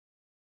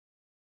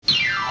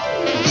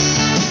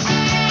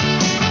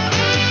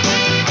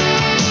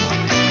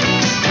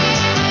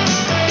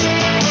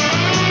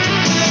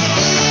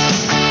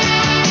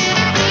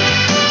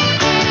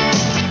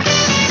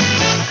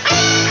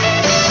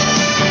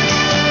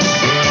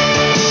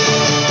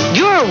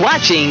You're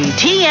watching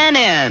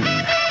TNN.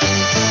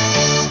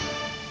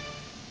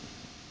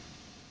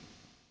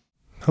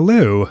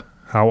 Hello,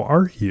 how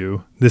are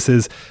you? This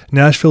is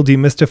Nashville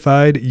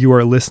Demystified. You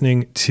are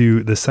listening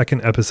to the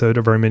second episode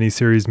of our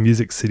miniseries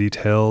Music City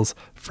Tales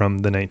from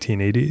the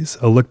 1980s,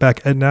 a look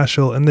back at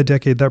Nashville and the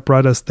decade that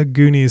brought us the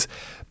Goonies,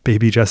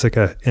 Baby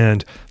Jessica,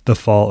 and the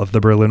fall of the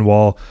Berlin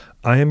Wall.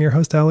 I am your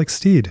host, Alex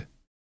Steed.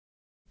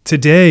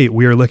 Today,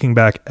 we are looking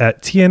back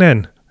at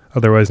TNN,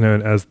 otherwise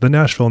known as the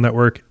Nashville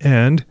Network,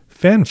 and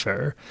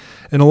Fanfare.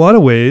 In a lot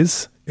of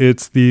ways,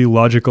 it's the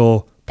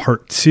logical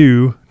part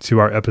 2 to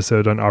our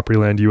episode on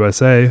Opryland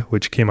USA,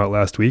 which came out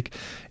last week.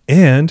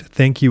 And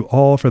thank you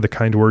all for the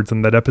kind words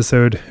in that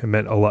episode. It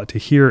meant a lot to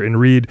hear and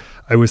read.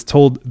 I was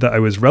told that I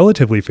was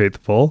relatively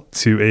faithful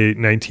to a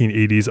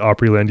 1980s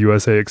Opryland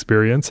USA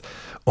experience,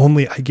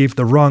 only I gave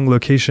the wrong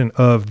location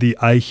of the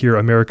I Hear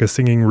America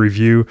Singing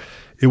review.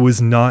 It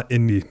was not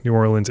in the New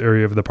Orleans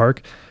area of the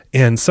park.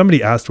 And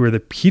somebody asked where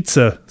the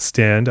pizza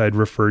stand I'd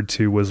referred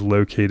to was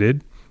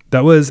located.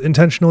 That was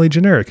intentionally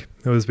generic.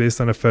 It was based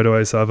on a photo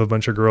I saw of a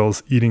bunch of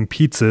girls eating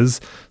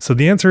pizzas. So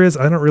the answer is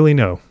I don't really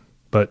know.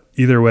 But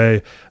either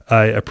way,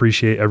 I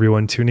appreciate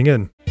everyone tuning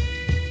in.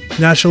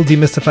 Nashville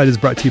Demystified is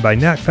brought to you by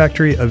Knack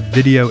Factory, a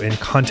video and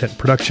content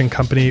production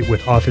company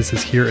with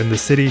offices here in the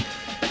city.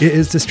 It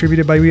is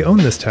distributed by We Own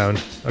This Town,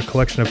 a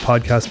collection of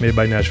podcasts made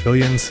by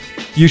Nashvillians.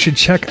 You should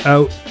check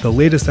out the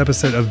latest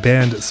episode of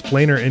Band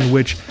Splainer, in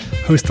which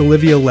host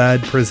Olivia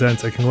Ladd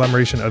presents a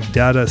conglomeration of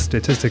data,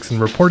 statistics, and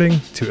reporting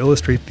to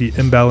illustrate the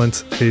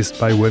imbalance faced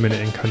by women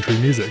in country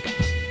music.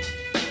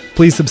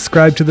 Please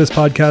subscribe to this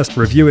podcast,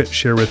 review it,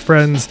 share with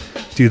friends,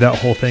 do that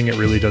whole thing. It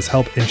really does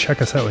help. And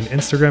check us out on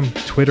Instagram,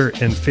 Twitter,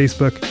 and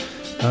Facebook.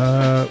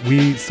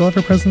 We still have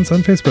a presence on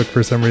Facebook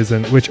for some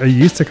reason, which I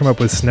used to come up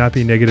with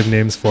snappy negative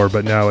names for,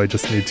 but now I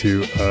just need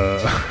to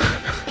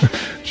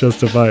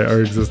justify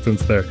our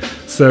existence there.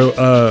 So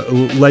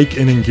like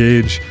and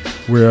engage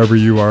wherever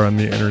you are on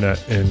the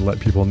internet and let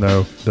people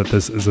know that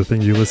this is a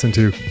thing you listen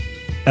to.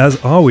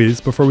 As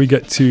always, before we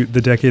get to the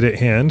decade at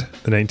hand,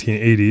 the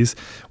 1980s,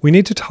 we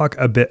need to talk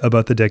a bit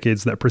about the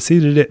decades that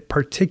preceded it,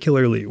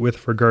 particularly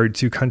with regard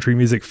to country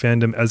music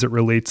fandom as it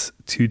relates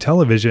to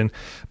television.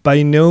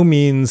 By no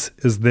means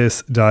is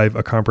this dive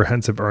a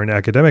comprehensive or an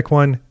academic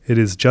one. It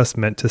is just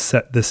meant to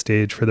set the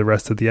stage for the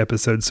rest of the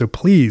episode, so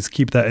please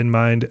keep that in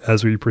mind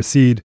as we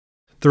proceed.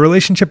 The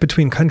relationship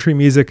between country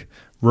music,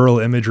 rural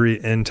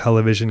imagery, and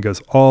television goes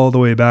all the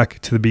way back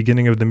to the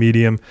beginning of the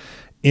medium.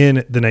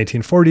 In the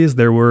 1940s,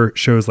 there were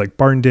shows like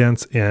Barn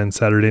Dance and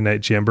Saturday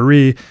Night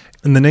Jamboree.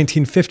 In the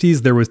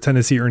 1950s, there was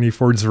Tennessee Ernie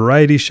Ford's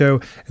Variety Show.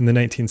 In the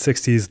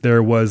 1960s,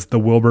 there was the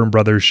Wilburn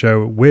Brothers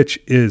Show, which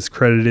is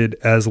credited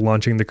as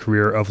launching the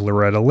career of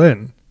Loretta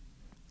Lynn.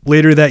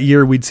 Later that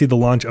year, we'd see the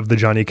launch of the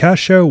Johnny Cash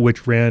Show,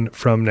 which ran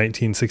from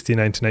 1969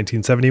 to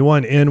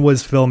 1971 and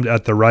was filmed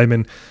at the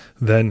Ryman,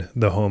 then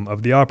the home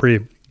of the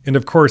Opry. And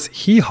of course,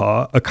 Hee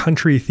Haw, a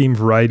country-themed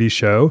variety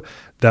show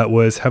that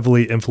was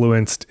heavily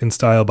influenced in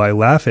style by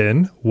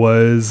Laugh-In,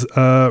 was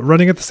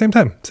running at the same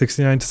time,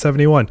 69 to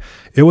 71.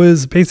 It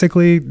was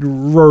basically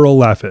rural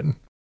Laugh-In.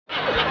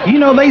 You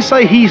know, they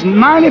say he's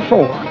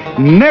 94,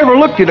 never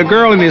looked at a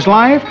girl in his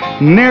life,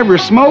 never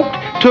smoked,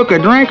 took a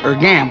drink, or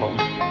gambled.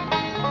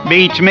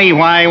 Beats me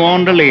why he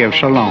wanted to live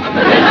so long.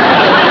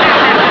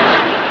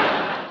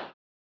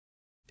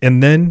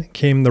 And then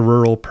came the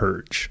rural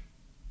purge.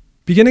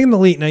 Beginning in the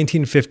late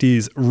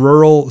 1950s,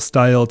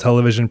 rural-style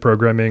television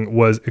programming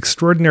was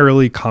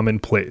extraordinarily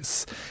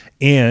commonplace.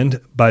 And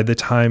by the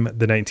time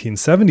the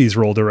 1970s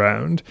rolled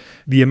around,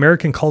 the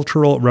American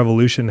Cultural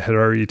Revolution had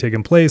already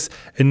taken place,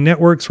 and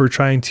networks were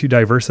trying to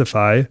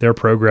diversify their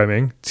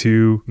programming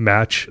to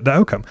match the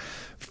outcome.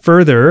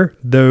 Further,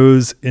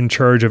 those in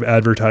charge of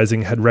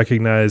advertising had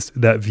recognized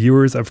that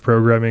viewers of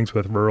programmings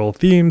with rural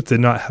themes did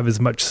not have as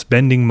much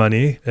spending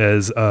money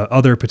as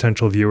other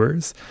potential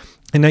viewers.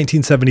 In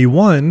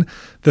 1971,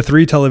 the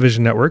three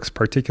television networks,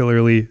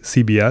 particularly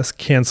CBS,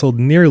 canceled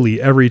nearly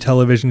every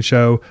television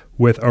show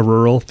with a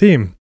rural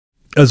theme.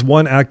 As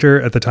one actor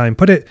at the time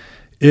put it,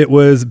 it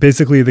was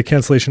basically the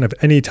cancellation of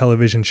any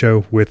television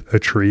show with a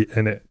tree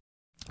in it.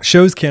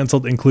 Shows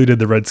canceled included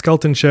The Red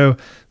Skelton Show,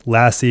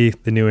 Lassie,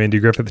 The New Andy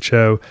Griffith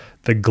Show,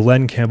 The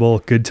Glenn Campbell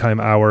Good Time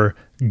Hour,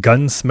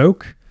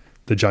 Gunsmoke,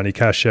 The Johnny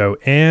Cash Show,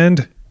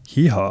 and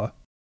Hee Haw.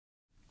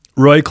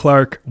 Roy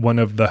Clark, one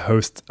of the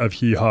hosts of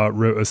Hee Haw,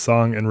 wrote a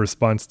song in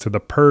response to The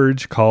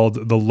Purge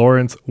called the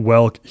Lawrence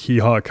Welk Hee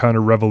Haw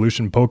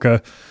Counter-Revolution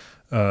Polka.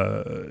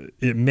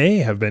 It may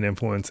have been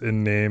influenced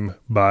in name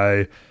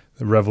by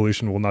The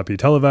Revolution Will Not Be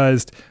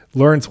Televised.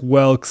 Lawrence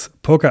Welk's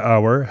Polka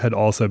Hour had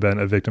also been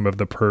a victim of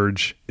The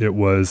Purge. It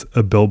was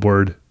a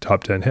Billboard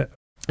Top 10 hit.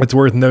 It's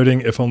worth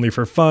noting, if only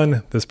for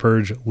fun, this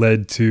purge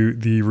led to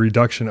the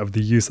reduction of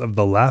the use of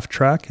the laugh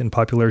track in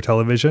popular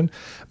television.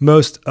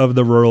 Most of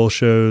the rural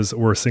shows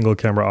were single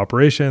camera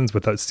operations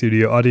without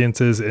studio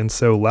audiences, and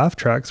so laugh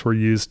tracks were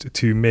used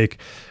to make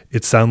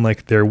it sound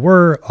like there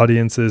were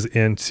audiences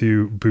and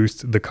to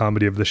boost the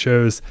comedy of the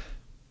shows.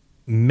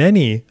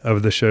 Many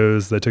of the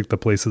shows that took the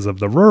places of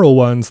the rural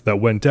ones that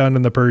went down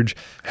in the purge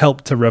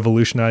helped to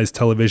revolutionize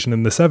television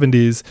in the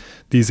 70s.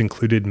 These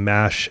included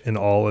MASH and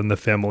All in the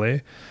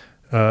Family.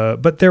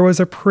 But there was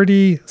a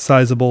pretty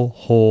sizable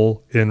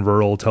hole in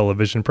rural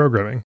television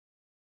programming.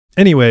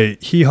 Anyway,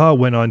 Hee Haw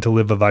went on to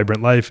live a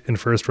vibrant life in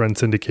first-run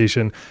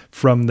syndication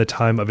from the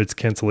time of its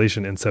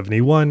cancellation in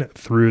 1971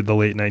 through the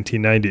late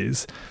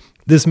 1990s.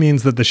 This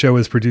means that the show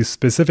was produced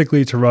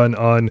specifically to run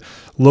on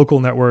local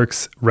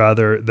networks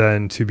rather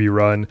than to be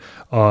run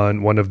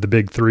on one of the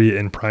big three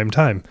in prime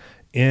time.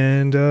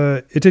 And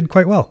it did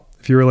quite well.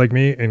 If you were like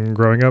me and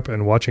growing up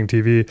and watching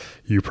TV,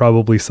 you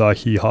probably saw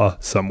Hee Haw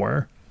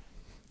somewhere.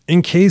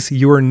 In case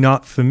you are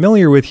not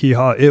familiar with Hee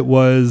Haw, it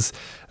was,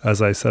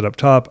 as I said up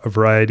top, a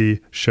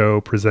variety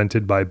show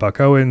presented by Buck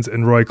Owens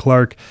and Roy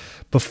Clark.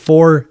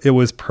 Before it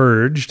was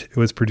purged, it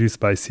was produced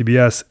by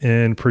CBS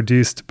and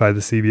produced by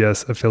the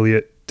CBS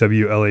affiliate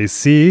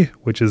WLAC,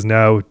 which is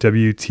now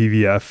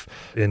WTVF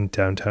in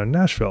downtown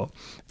Nashville.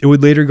 It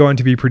would later go on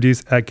to be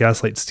produced at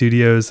Gaslight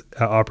Studios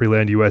at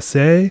Opryland,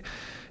 USA.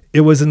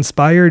 It was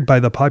inspired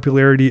by the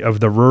popularity of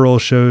the rural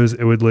shows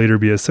it would later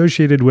be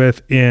associated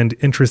with, and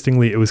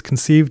interestingly, it was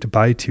conceived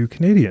by two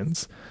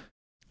Canadians.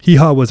 Hee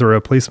Haw was a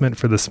replacement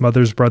for the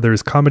Smothers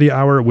Brothers Comedy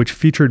Hour, which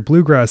featured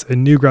bluegrass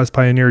and newgrass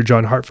pioneer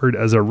John Hartford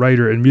as a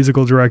writer and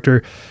musical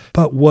director,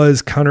 but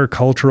was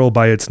countercultural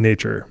by its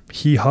nature.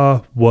 Hee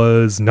Haw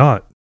was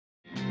not.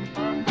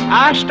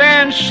 I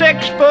stand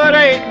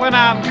 6'8" when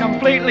I'm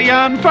completely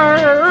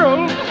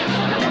unfurled.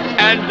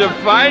 And to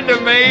find a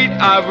mate,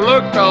 I've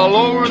looked all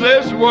over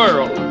this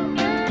world.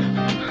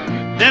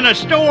 Then a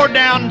store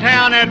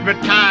downtown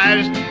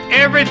advertised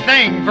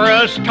everything for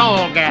us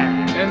tall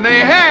guys. And they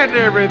had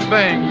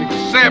everything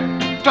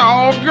except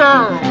tall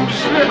girls.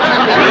 Despair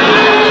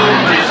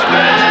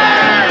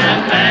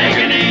and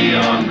agony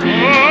on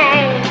me.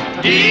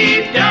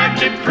 Deep dark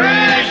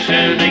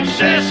depression,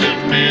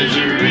 excessive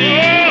misery.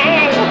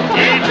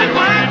 If it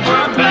weren't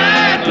for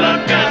bad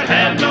luck, I'd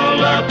have no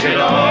luck at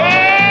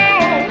all.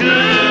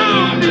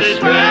 Gloom,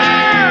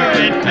 despair,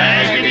 and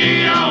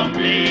agony on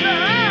me.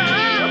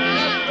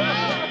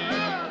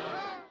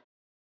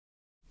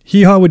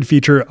 Hee Haw would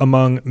feature,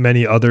 among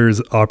many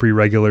others, Opry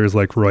regulars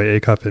like Roy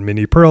Acuff and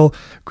Minnie Pearl,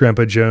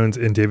 Grandpa Jones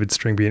and David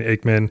Stringbean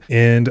Aikman,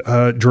 and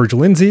George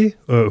Lindsay,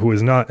 who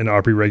was not an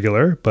Opry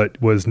regular, but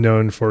was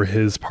known for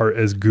his part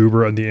as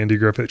Goober on the Andy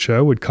Griffith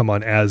Show, would come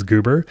on as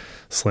Goober.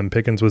 Slim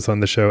Pickens was on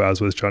the show,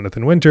 as was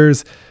Jonathan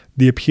Winters.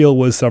 The appeal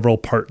was several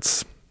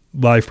parts.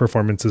 Live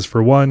performances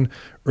for one.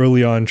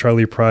 Early on,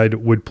 Charlie Pride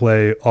would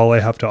play All I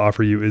Have to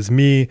Offer You Is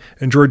Me,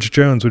 and George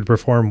Jones would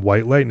perform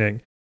White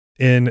Lightning.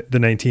 In the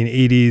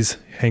 1980s,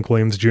 Hank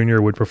Williams Jr.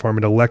 would perform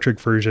an electric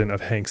version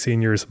of Hank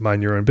Sr.'s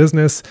Mind Your Own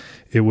Business.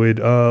 It would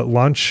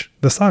launch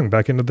the song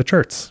back into the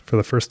charts for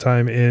the first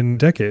time in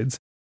decades.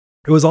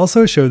 It was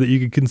also a show that you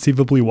could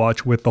conceivably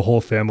watch with the whole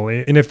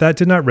family, and if that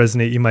did not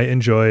resonate, you might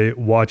enjoy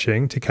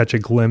watching to catch a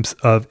glimpse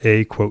of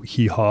a, quote,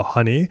 hee-haw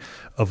honey,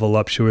 a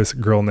voluptuous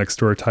girl next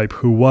door type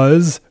who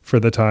was,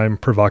 for the time,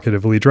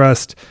 provocatively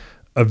dressed.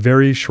 A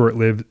very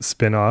short-lived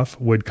spin-off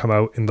would come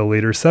out in the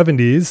later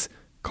 70s,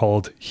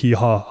 called Hee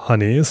Haw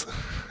Honeys,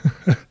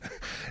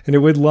 and it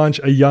would launch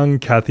a young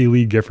Kathie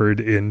Lee Gifford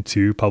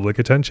into public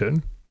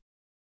attention.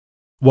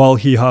 While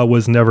Hee Haw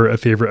was never a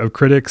favorite of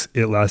critics,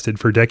 it lasted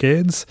for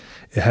decades.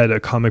 It had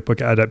a comic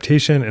book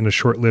adaptation and a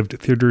short-lived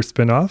theater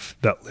spin-off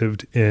that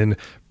lived in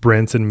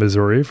Branson,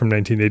 Missouri from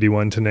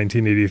 1981 to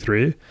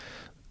 1983.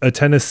 A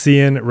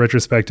Tennessean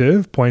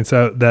retrospective points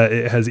out that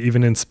it has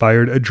even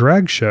inspired a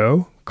drag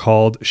show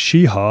called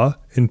She-Haw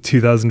in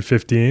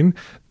 2015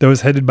 that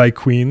was headed by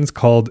queens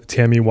called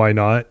Tammy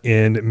Wynot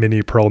and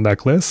Minnie Pearl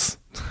Necklace.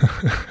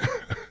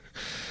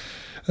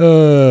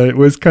 It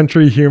was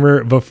country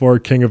humor before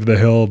King of the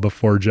Hill,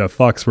 before Jeff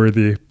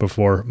Foxworthy,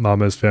 before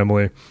Mama's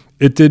Family.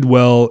 It did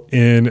well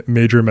in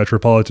major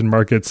metropolitan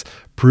markets,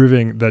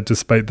 proving that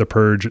despite the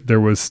purge, there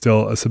was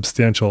still a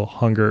substantial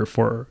hunger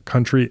for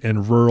country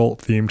and rural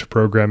themed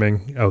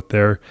programming out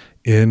there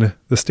in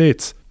the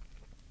States.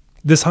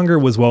 This hunger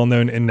was well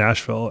known in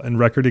Nashville, and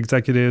record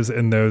executives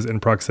and those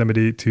in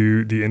proximity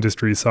to the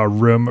industry saw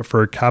room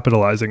for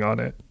capitalizing on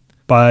it.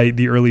 By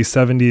the early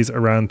 70s,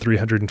 around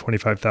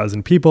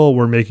 325,000 people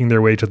were making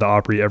their way to the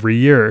Opry every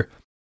year.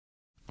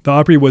 The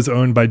Opry was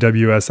owned by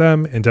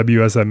WSM, and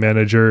WSM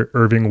manager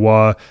Irving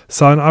Waugh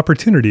saw an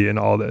opportunity in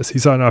all this. He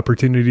saw an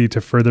opportunity to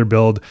further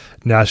build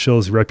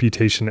Nashville's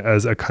reputation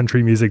as a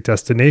country music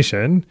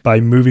destination by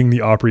moving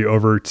the Opry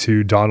over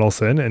to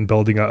Donelson and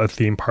building out a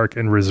theme park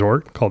and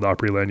resort called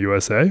Opryland,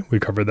 USA. We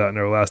covered that in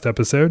our last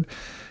episode.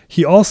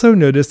 He also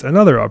noticed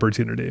another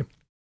opportunity.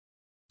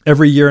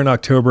 Every year in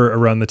October,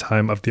 around the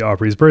time of the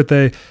Opry's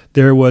birthday,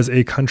 there was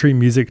a country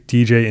music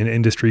DJ and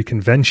industry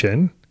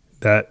convention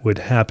that would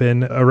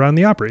happen around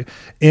the Opry.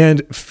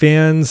 And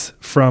fans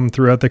from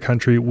throughout the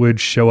country would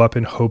show up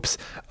in hopes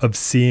of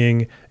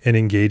seeing and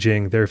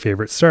engaging their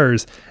favorite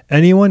stars.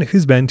 Anyone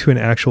who's been to an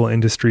actual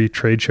industry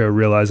trade show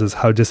realizes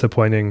how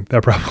disappointing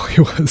that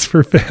probably was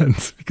for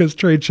fans, because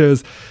trade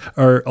shows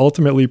are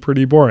ultimately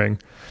pretty boring.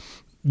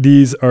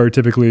 These are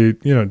typically,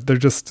 they're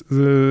just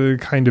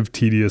kind of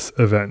tedious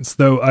events,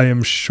 though I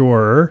am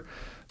sure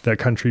that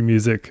country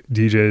music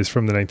DJs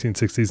from the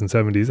 1960s and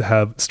 70s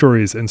have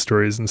stories and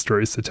stories and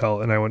stories to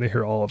tell, and I want to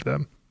hear all of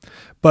them.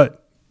 But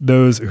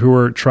those who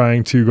were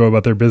trying to go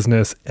about their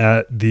business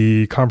at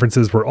the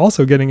conferences were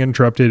also getting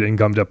interrupted and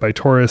gummed up by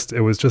tourists.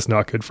 It was just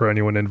not good for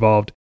anyone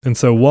involved. And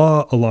so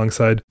Wah,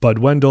 alongside Bud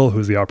Wendell,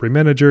 who's the Opry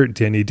manager,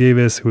 Danny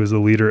Davis, who is the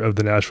leader of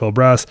the Nashville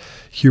Brass,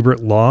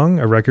 Hubert Long,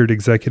 a record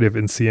executive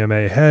and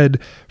CMA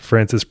head,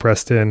 Francis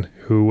Preston,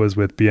 who was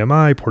with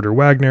BMI, Porter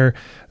Wagner,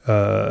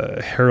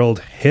 Harold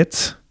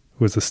Hitt,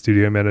 who was a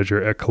studio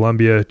manager at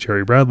Columbia,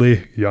 Jerry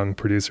Bradley, young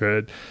producer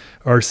at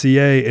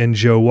RCA, and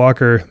Joe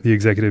Walker, the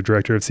executive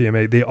director of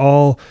CMA, they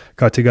all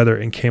got together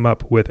and came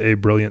up with a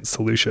brilliant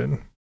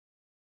solution.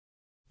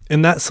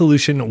 And that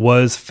solution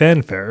was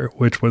Fanfare,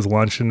 which was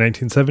launched in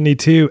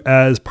 1972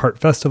 as part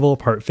festival,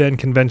 part fan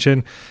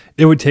convention.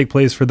 It would take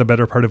place for the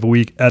better part of a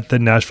week at the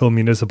Nashville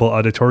Municipal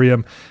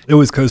Auditorium. It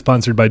was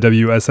co-sponsored by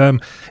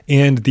WSM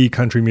and the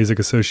Country Music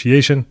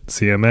Association,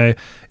 CMA.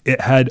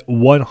 It had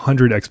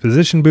 100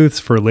 exposition booths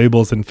for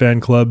labels and fan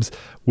clubs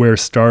where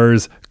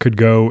stars could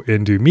go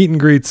and do meet and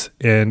greets,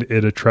 and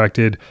it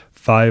attracted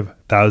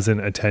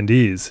 5,000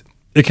 attendees.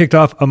 It kicked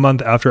off a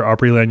month after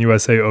Opryland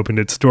USA opened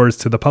its doors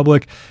to the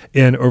public,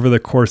 and over the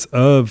course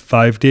of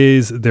 5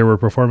 days, there were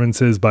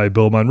performances by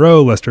Bill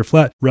Monroe, Lester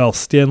Flatt, Ralph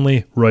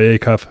Stanley, Roy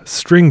Acuff,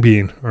 String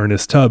Bean,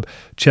 Ernest Tubb,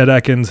 Chet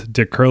Atkins,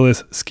 Dick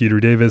Curlis,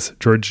 Skeeter Davis,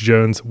 George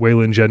Jones,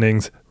 Waylon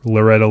Jennings,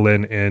 Loretta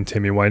Lynn, and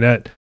Timmy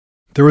Wynette.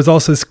 There was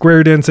also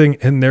square dancing,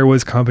 and there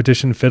was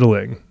competition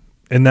fiddling.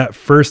 In that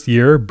first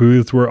year,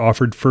 booths were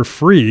offered for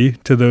free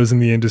to those in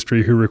the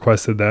industry who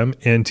requested them,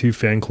 and to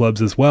fan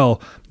clubs as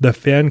well. The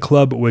fan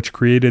club which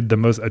created the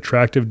most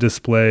attractive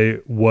display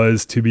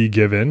was to be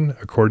given,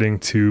 according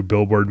to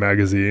Billboard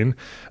magazine,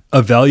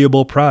 a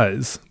valuable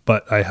prize,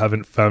 but I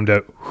haven't found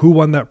out who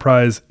won that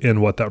prize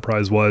and what that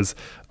prize was.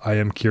 I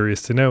am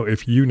curious to know.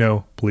 If you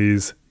know,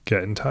 please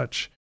get in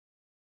touch.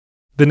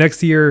 The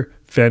next year,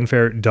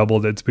 Fanfare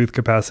doubled its booth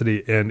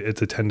capacity and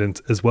its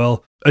attendance as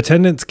well.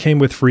 Attendance came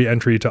with free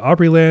entry to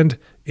Opryland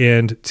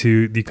and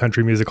to the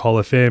Country Music Hall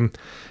of Fame.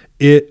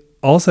 It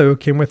also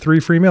came with 3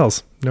 free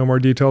meals. No more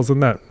details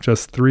than that,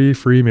 just 3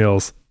 free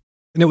meals.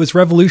 And it was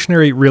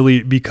revolutionary,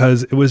 really,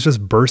 because it was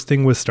just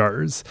bursting with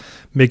stars,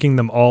 making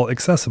them all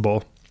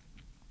accessible.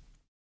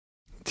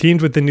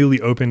 Teamed with the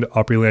newly opened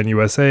Opryland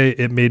USA,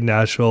 it made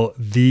Nashville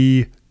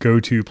the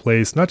go-to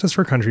place, not just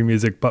for country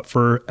music, but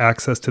for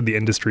access to the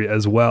industry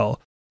as well.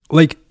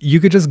 Like, you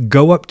could just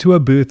go up to a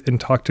booth and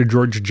talk to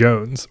George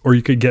Jones, or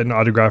you could get an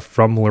autograph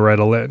from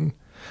Loretta Lynn.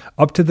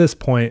 Up to this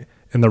point,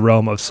 in the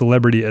realm of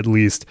celebrity at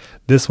least,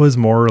 this was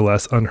more or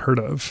less unheard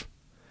of.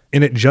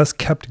 And it just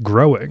kept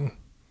growing.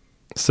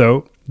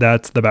 So,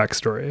 that's the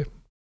backstory.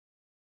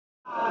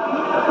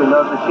 We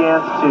love the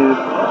chance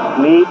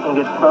to meet and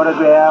get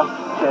photographs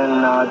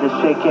and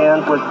just shake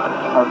hands with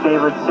our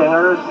favorite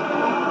singers.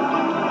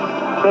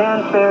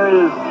 Fanfare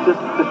is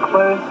just the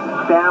close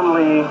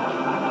family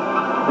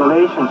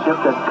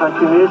relationship that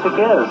country music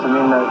is. I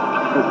mean,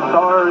 the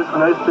stars,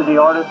 most of the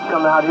artists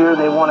come out here.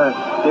 They want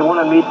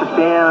to meet the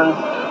fans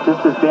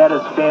just as bad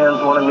as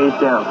fans want to meet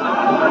them.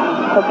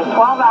 It took us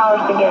 12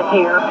 hours to get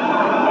here,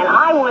 and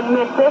I wouldn't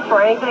miss this for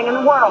anything in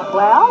the world.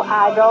 Well,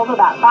 I drove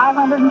about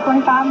 525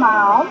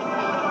 miles,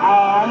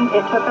 and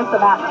it took us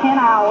about 10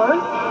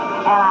 hours,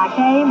 and I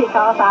came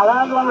because I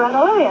love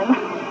Loretta Lynn.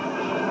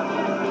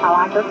 I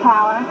like her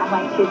talent. I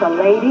think she's a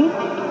lady,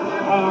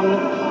 and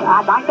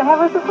I'd like to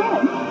have her as a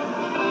friend.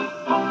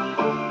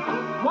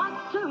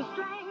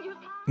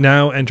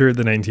 Now enter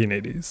the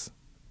 1980s.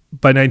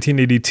 By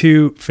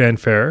 1982,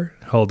 Fanfare,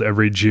 held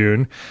every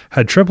June,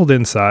 had tripled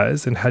in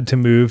size and had to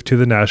move to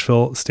the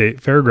Nashville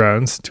State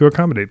Fairgrounds to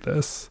accommodate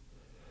this.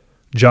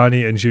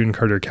 Johnny and June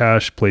Carter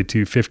Cash played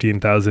to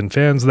 15,000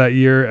 fans that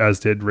year, as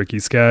did Ricky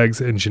Skaggs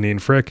and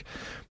Janine Frick.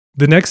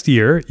 The next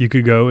year, you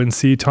could go and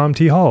see Tom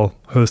T. Hall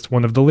host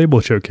one of the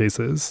label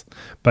showcases.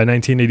 By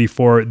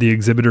 1984, the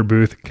exhibitor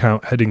booth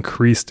count had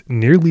increased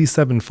nearly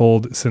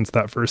 7-fold since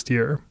that first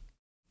year.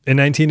 In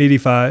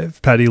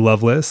 1985, Patty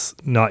Loveless,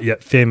 not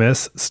yet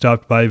famous,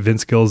 stopped by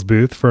Vince Gill's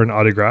booth for an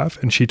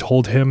autograph, and she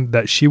told him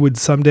that she would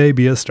someday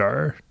be a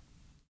star.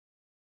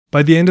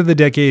 By the end of the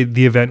decade,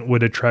 the event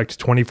would attract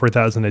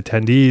 24,000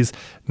 attendees,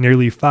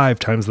 nearly 5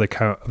 times the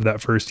count of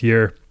that first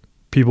year.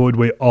 People would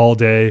wait all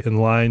day in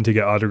line to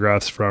get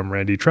autographs from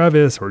Randy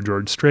Travis or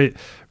George Strait,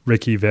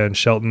 Ricky Van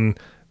Shelton,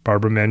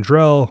 Barbara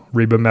Mandrell,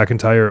 Reba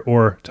McEntire,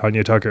 or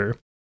Tanya Tucker.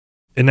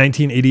 In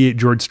 1988,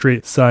 George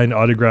Strait signed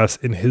autographs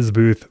in his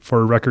booth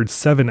for a record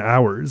 7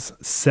 hours.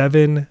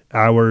 7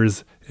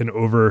 hours and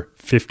over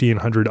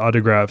 1,500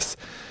 autographs.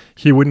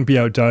 He wouldn't be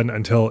outdone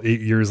until 8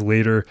 years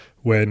later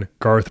when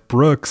Garth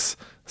Brooks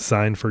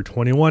signed for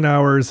 21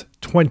 hours.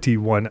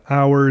 21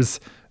 hours.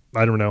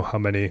 I don't know how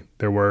many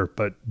there were,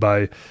 but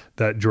by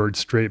that George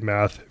Strait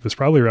math, it was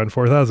probably around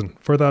 4,000,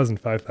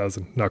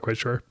 5,000, not quite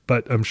sure,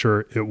 but I'm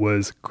sure it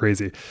was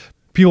crazy.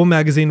 People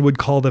magazine would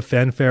call the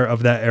Fanfare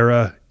of that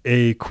era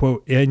a,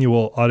 quote,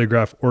 annual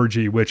autograph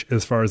orgy, which,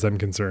 as far as I'm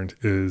concerned,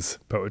 is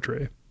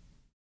poetry.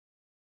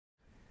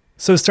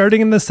 So starting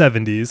in the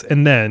 70s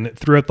and then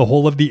throughout the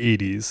whole of the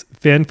 80s,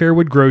 fanfare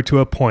would grow to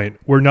a point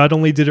where not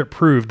only did it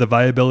prove the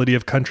viability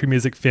of country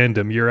music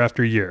fandom year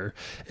after year,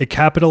 it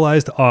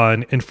capitalized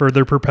on and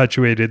further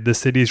perpetuated the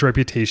city's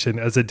reputation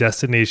as a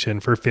destination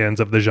for fans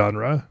of the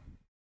genre.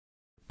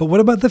 But what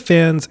about the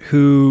fans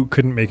who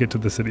couldn't make it to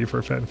the city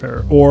for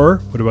fanfare? Or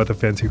what about the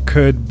fans who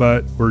could,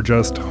 but were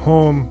just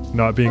home,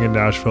 not being in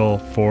Nashville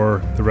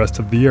for the rest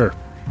of the year?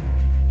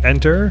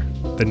 Enter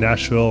the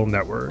Nashville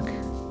Network.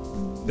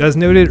 As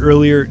noted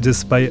earlier,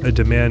 despite a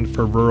demand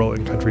for rural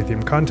and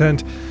country-themed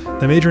content,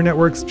 the major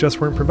networks just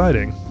weren't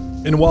providing.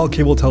 And while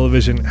cable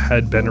television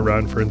had been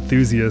around for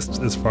enthusiasts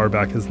as far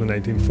back as the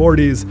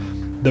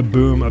 1940s, the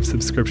boom of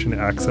subscription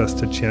access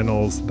to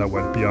channels that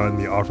went beyond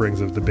the offerings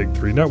of the big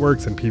three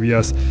networks and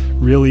PBS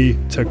really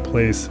took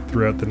place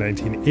throughout the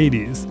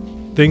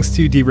 1980s. Thanks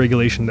to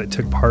deregulation that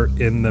took part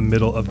in the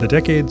middle of the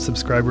decade,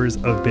 subscribers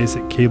of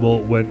basic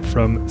cable went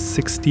from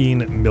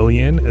 16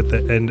 million at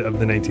the end of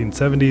the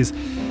 1970s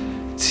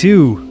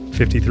to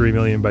 53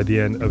 million by the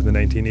end of the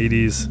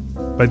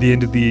 1980s. By the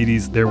end of the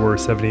 80s, there were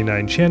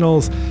 79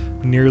 channels,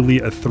 nearly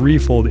a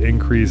threefold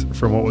increase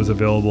from what was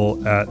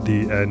available at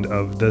the end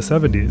of the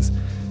 70s.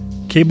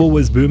 Cable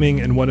was booming,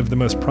 and one of the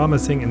most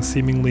promising and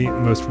seemingly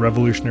most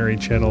revolutionary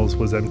channels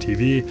was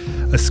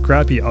MTV, a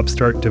scrappy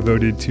upstart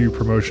devoted to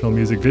promotional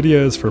music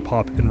videos for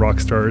pop and rock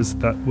stars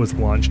that was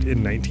launched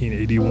in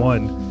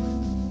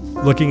 1981.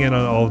 Looking in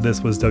on all of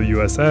this was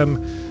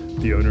WSM,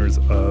 the owners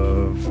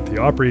of the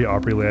Opry,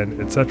 Opryland,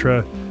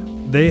 etc.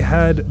 They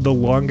had the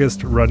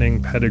longest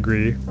running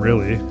pedigree,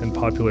 really, in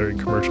popular and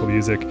commercial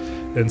music,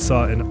 and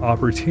saw an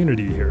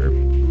opportunity here.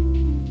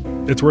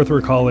 It's worth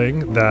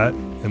recalling that,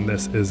 and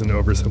this is an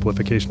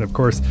oversimplification of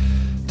course,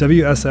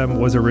 WSM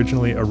was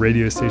originally a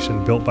radio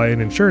station built by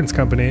an insurance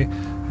company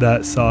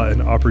that saw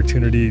an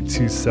opportunity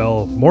to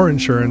sell more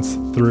insurance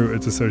through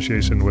its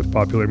association with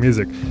popular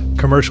music.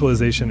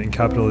 Commercialization and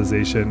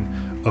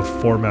capitalization of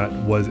format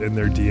was in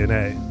their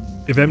DNA.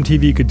 If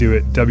MTV could do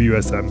it,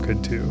 WSM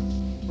could too.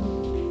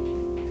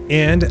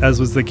 And as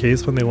was the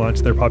case when they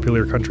launched their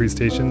popular country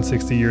station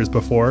 60 years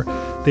before,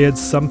 they had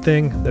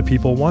something that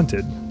people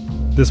wanted.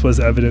 This was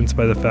evidenced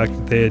by the fact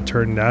that they had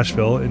turned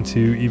Nashville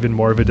into even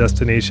more of a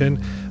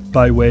destination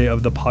by way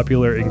of the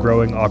popular and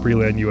growing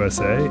Opryland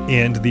USA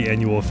and the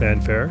annual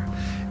fanfare.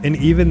 And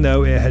even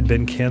though it had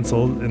been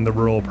canceled in the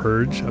rural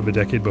purge of a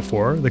decade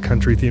before, the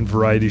country-themed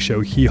variety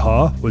show Hee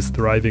Haw was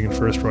thriving in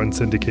first-run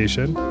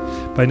syndication.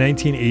 By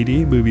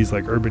 1980, movies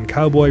like Urban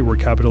Cowboy were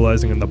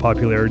capitalizing on the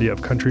popularity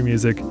of country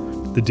music.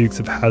 The Dukes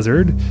of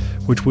Hazzard,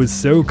 which was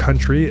so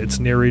country its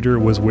narrator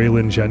was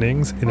Waylon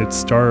Jennings and its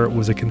star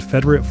was a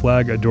Confederate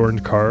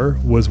flag-adorned car,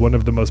 was one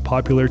of the most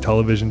popular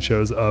television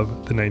shows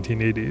of the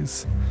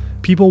 1980s.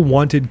 People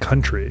wanted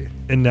country,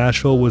 and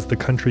Nashville was the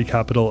country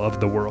capital of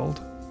the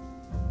world.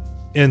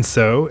 And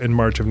so, in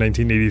March of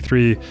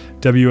 1983,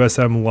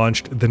 WSM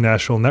launched the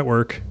Nashville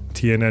Network,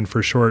 TNN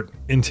for short,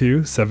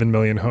 into 7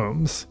 million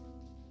homes.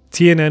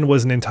 TNN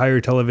was an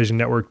entire television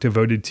network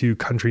devoted to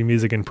country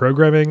music and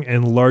programming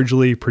and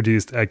largely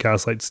produced at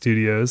Gaslight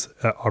Studios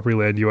at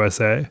Opryland,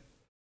 USA.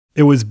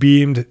 It was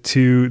beamed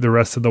to the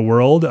rest of the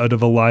world out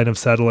of a line of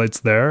satellites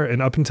there,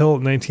 and up until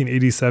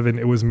 1987,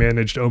 it was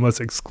managed almost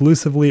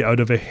exclusively out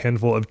of a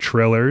handful of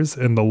trailers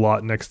in the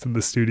lot next to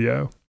the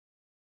studio.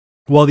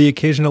 While the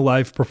occasional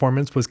live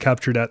performance was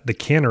captured at the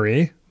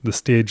Cannery, the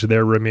stage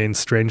there remains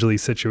strangely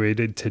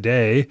situated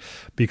today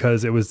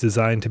because it was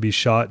designed to be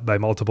shot by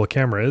multiple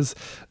cameras,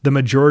 the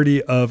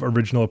majority of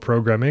original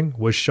programming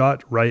was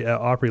shot right at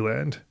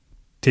Opryland.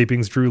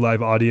 Tapings drew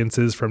live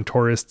audiences from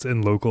tourists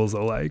and locals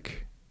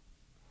alike.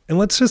 And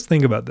let's just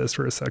think about this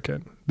for a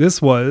second.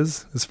 This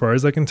was, as far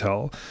as I can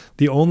tell,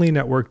 the only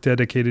network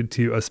dedicated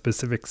to a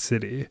specific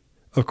city.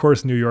 Of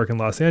course, New York and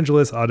Los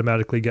Angeles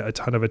automatically get a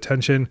ton of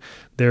attention.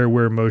 They're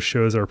where most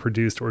shows are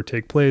produced or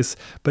take place,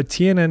 but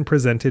TNN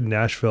presented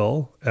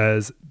Nashville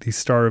as the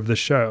star of the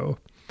show.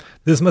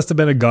 This must have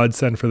been a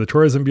godsend for the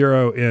Tourism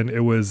Bureau, and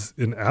it was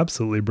an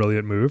absolutely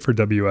brilliant move for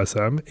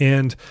WSM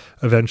and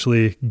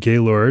eventually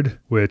Gaylord,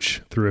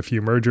 which, through a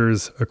few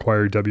mergers,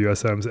 acquired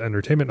WSM's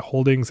entertainment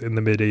holdings in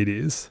the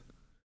mid-80s.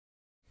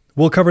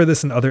 We'll cover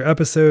this in other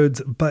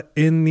episodes, but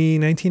in the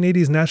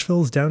 1980s,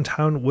 Nashville's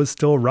downtown was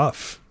still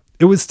rough.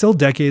 It was still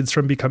decades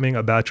from becoming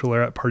a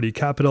bachelorette party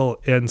capital,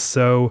 and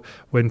so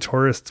when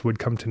tourists would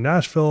come to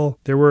Nashville,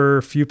 there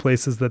were few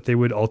places that they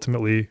would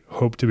ultimately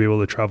hope to be able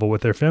to travel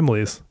with their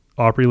families.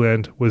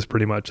 Opryland was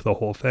pretty much the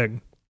whole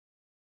thing.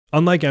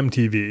 Unlike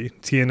MTV,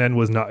 TNN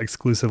was not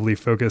exclusively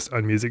focused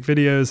on music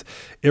videos.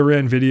 It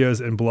ran videos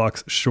in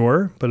blocks,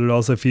 sure, but it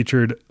also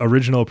featured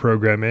original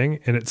programming,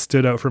 and it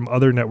stood out from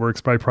other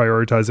networks by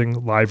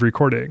prioritizing live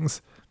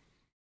recordings.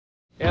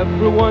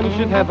 Everyone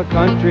should have a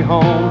country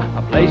home,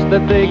 a place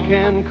that they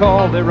can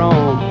call their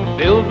own,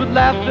 filled with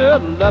laughter,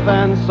 love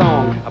and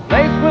song, a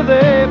place where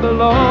they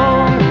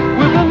belong.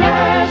 With the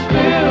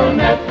Nashville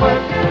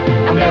Network,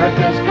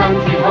 America's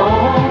country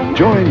home.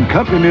 Join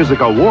Country Music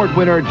Award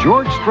winner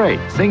George Strait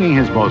singing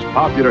his most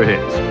popular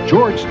hits.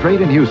 George Strait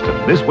in Houston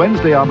this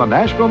Wednesday on the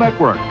Nashville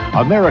Network,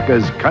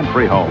 America's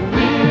country home. We're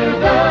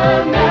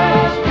the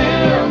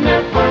Nashville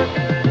Network,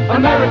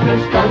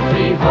 America's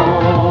country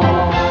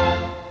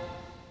home.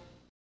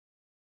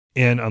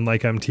 And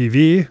unlike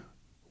MTV,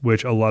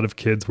 which a lot of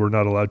kids were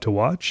not allowed to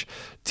watch,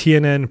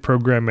 TNN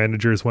program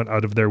managers went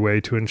out of their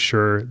way to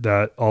ensure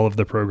that all of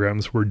the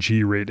programs were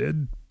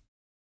G-rated.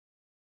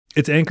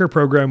 Its anchor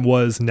program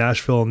was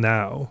Nashville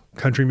Now,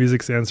 country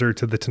music's answer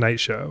to The Tonight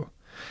Show.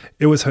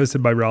 It was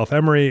hosted by Ralph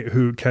Emery,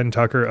 who Ken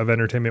Tucker of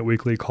Entertainment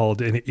Weekly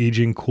called an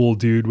aging cool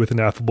dude with an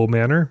affable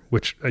manner,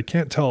 which I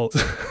can't tell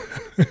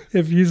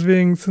if he's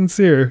being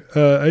sincere.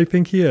 I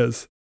think he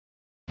is.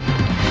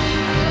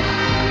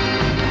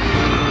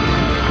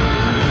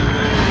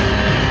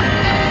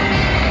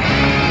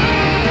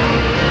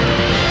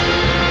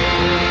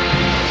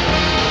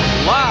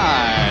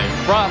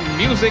 Live from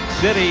Music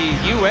City,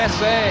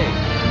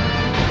 USA,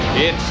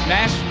 it's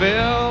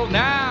Nashville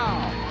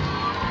Now.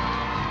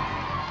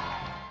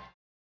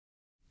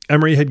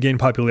 Emery had gained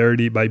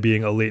popularity by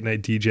being a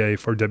late-night DJ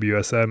for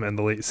WSM in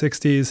the late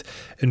 60s,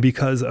 and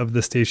because of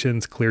the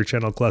station's Clear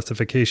Channel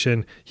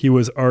classification, he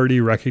was already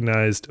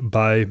recognized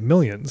by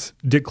millions.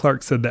 Dick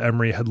Clark said that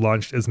Emery had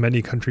launched as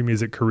many country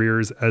music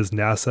careers as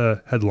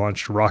NASA had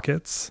launched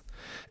rockets.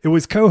 It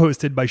was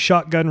co-hosted by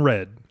Shotgun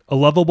Red, a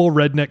lovable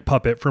redneck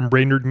puppet from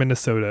Brainerd,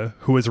 Minnesota,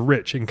 who was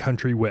rich in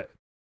country wit.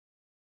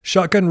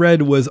 Shotgun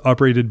Red was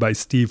operated by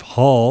Steve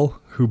Hall,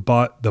 who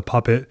bought the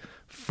puppet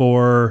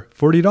for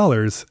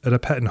 $40 at a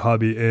pet and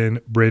hobby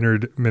in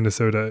Brainerd,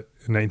 Minnesota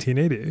in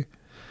 1980.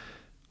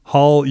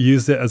 Hall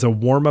used it as a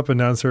warm-up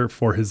announcer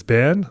for his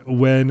band.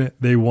 When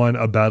they won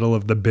a Battle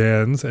of the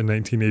Bands in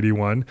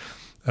 1981,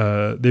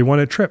 they won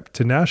a trip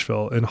to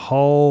Nashville, and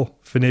Hall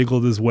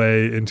finagled his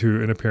way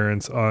into an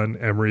appearance on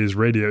Emery's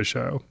radio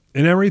show.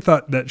 And Emery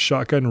thought that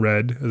Shotgun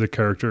Red as a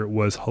character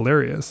was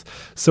hilarious.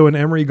 So when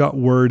Emery got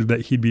word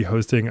that he'd be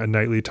hosting a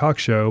nightly talk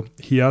show,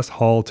 he asked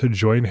Hall to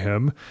join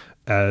him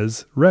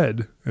as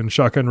Red, and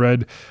Shotgun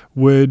Red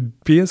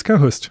would be his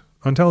co-host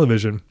on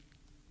television.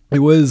 It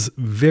was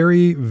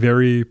very,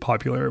 very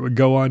popular. It would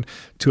go on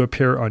to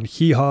appear on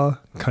Hee Haw,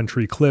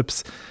 Country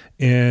Clips,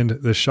 and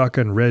the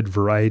Shotgun Red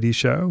variety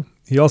show.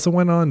 He also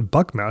went on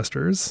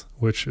Buckmasters,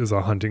 which is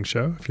a hunting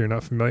show, if you're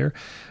not familiar.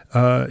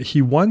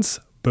 He once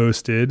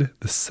boasted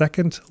the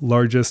second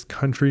largest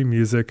country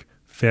music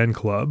fan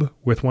club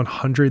with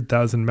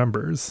 100,000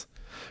 members.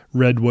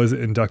 Red was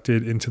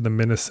inducted into the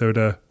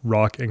Minnesota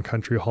Rock and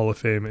Country Hall of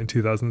Fame in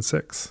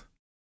 2006.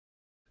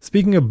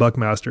 Speaking of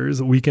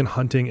Buckmasters, weekend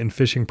hunting and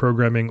fishing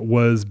programming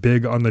was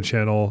big on the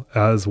channel,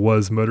 as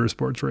was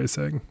motorsports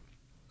racing.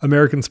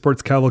 American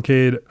Sports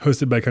Cavalcade,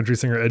 hosted by country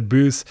singer Ed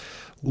Boos,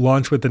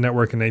 launched with the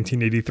network in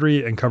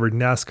 1983 and covered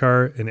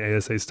NASCAR and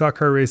ASA stock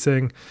car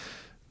racing.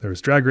 There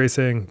was drag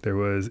racing, there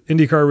was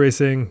IndyCar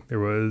racing, there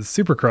was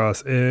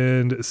Supercross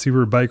and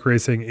Superbike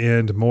racing,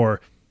 and more.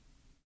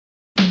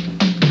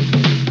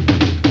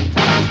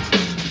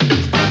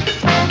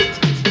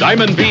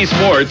 Diamond B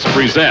Sports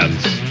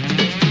presents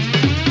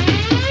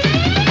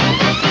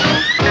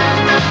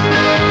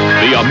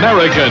the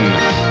American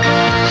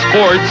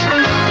Sports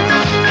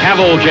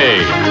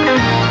Cavalcade.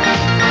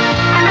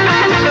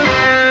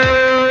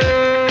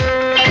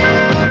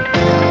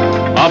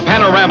 A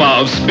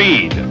panorama of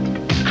speed,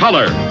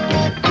 color,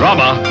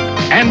 drama,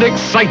 and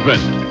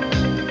excitement.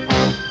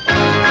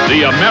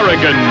 The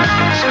American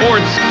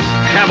Sports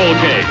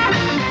Cavalcade.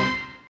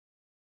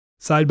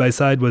 Side by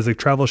Side was a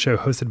travel show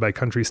hosted by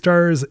country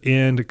stars,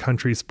 and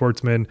Country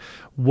Sportsman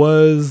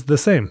was the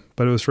same,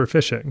 but it was for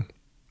fishing.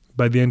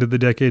 By the end of the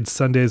decade,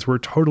 Sundays were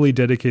totally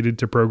dedicated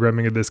to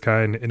programming of this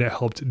kind, and it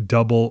helped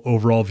double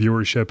overall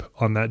viewership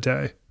on that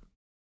day.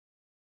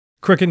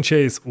 Crook and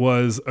Chase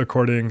was,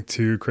 according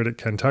to critic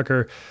Ken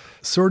Tucker,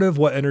 sort of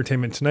what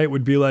Entertainment Tonight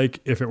would be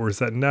like if it were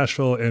set in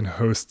Nashville and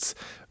hosts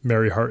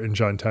Mary Hart and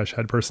John Tesh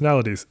had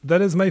personalities.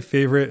 That is my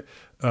favorite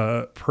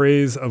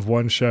praise of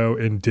one show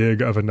and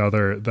dig of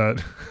another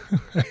that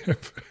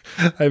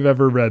I've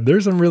ever read.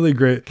 There's some really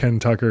great Ken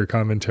Tucker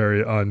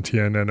commentary on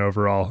TNN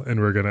overall, and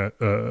we're going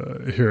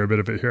to hear a bit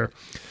of it here.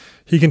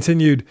 He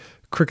continued,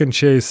 Crook and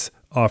Chase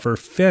offer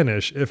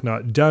fanish, if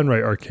not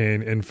downright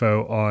arcane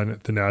info on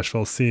the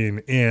Nashville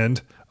scene,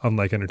 and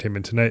unlike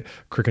Entertainment Tonight,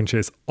 Crook and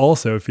Chase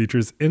also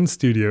features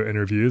in-studio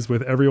interviews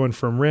with everyone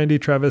from Randy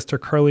Travis to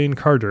Carlene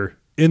Carter.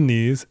 In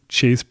these,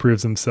 Chase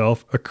proves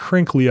himself a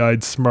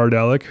crinkly-eyed smart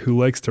aleck who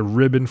likes to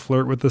rib and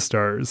flirt with the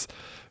stars.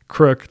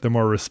 Crook, the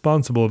more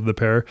responsible of the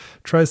pair,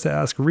 tries to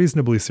ask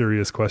reasonably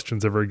serious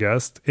questions of her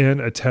guest and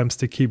attempts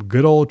to keep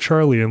good old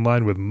Charlie in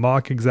line with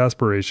mock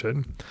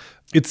exasperation.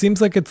 It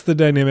seems like it's the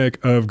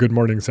dynamic of Good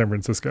Morning San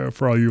Francisco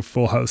for all you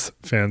Full House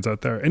fans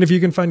out there. And if you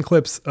can find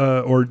clips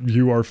or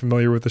you are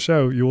familiar with the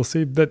show, you will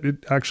see that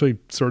it actually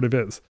sort of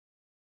is.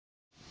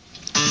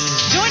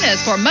 Join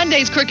us for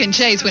Monday's Crook and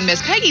Chase when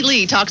Miss Peggy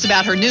Lee talks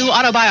about her new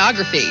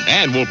autobiography.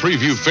 And we'll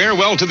preview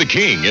Farewell to the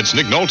King. It's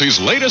Nick Nolte's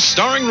latest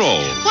starring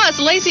role. Plus,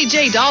 'Plus, Lacey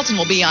J. Dalton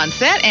will be on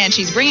set, and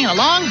she's bringing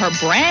along her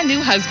brand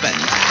new husband.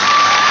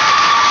 All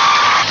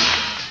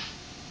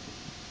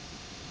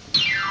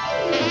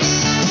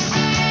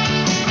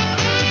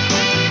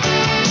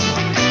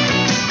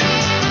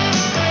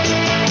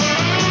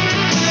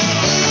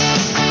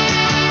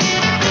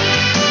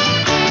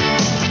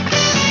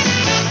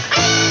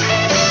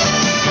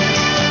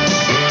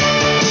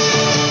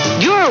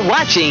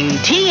watching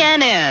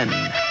TNN.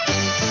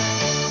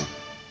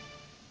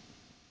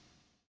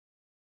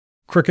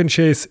 Crook and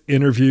Chase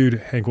interviewed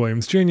Hank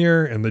Williams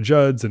Jr. and the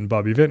Judds and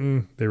Bobby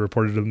Vinton. They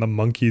reported on the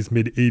Monkees'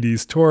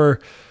 mid-'80s tour,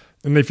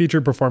 and they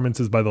featured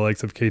performances by the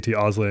likes of KT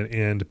Oslin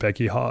and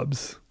Becky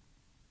Hobbs.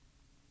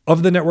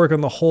 Of the network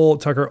on the whole,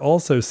 Tucker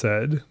also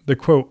said, the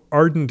quote,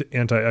 ardent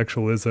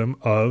anti-actualism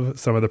of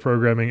some of the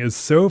programming is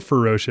so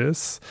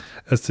ferocious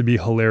as to be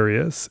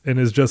hilarious and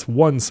is just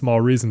one small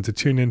reason to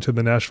tune into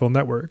the Nashville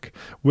network,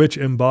 which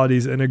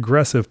embodies an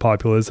aggressive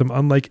populism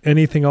unlike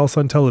anything else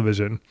on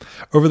television.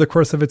 Over the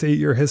course of its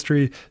 8-year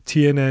history,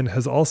 TNN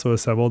has also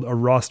assembled a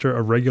roster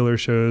of regular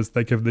shows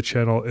that give the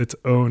channel its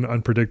own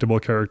unpredictable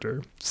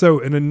character. So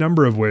in a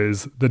number of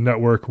ways, the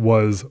network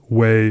was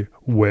way,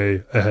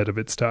 way ahead of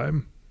its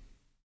time.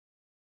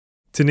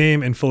 To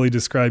name and fully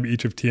describe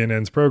each of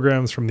TNN's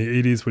programs from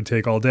the 80s would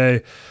take all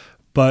day,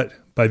 but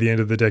by the end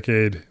of the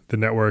decade, the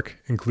network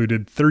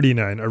included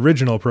 39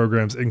 original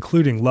programs,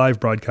 including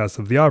live broadcasts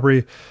of the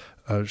Opry,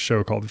 a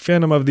show called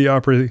Phantom of the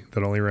Opry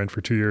that only ran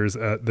for 2 years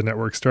at the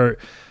network start,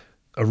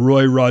 a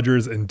Roy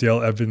Rogers and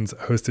Dale Evans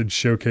hosted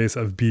showcase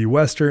of B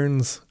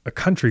Westerns, a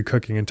country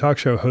cooking and talk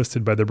show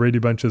hosted by the Brady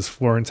Bunch's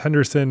Florence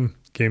Henderson,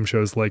 game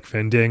shows like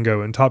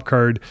Fandango and Top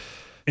Card,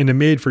 and a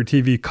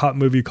made-for-TV cop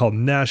movie called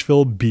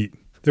Nashville Beat.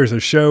 There's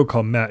a show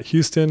called Matt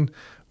Houston,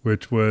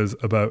 which was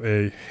about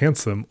a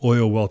handsome,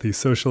 oil-wealthy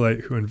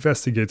socialite who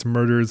investigates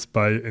murders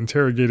by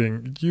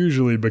interrogating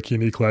usually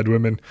bikini-clad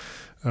women.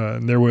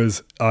 And there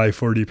was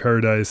I-40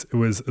 Paradise. It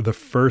was the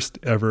first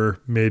ever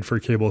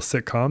made-for-cable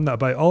sitcom that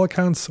by all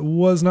accounts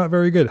was not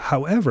very good.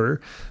 However,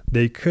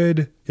 they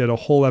could get a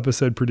whole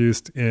episode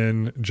produced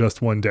in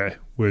just one day,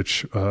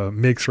 which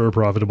makes for a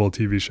profitable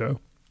TV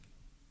show.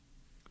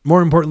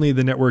 More importantly,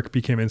 the network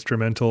became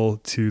instrumental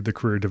to the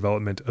career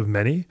development of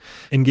many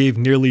and gave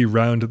nearly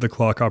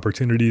round-the-clock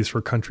opportunities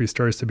for country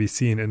stars to be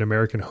seen in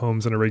American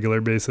homes on a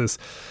regular basis.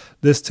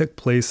 This took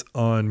place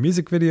on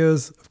music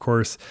videos, of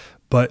course,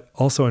 but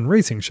also on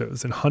racing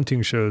shows and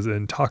hunting shows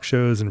and talk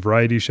shows and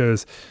variety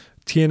shows.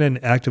 TNN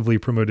actively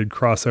promoted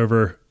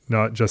crossover,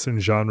 not just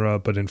in genre,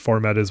 but in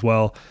format as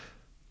well.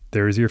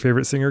 There's your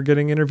favorite singer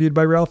getting interviewed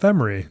by Ralph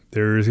Emery.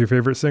 There's your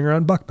favorite singer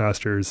on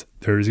Buckmasters.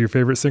 There's your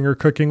favorite singer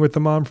cooking with the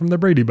mom from the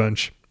Brady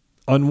Bunch.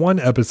 On one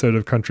episode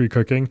of Country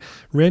Cooking,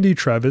 Randy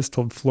Travis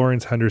told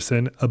Florence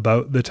Henderson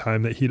about the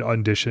time that he'd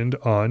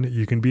auditioned on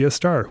You Can Be a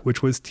Star,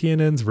 which was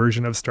TNN's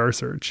version of Star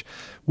Search,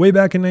 way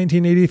back in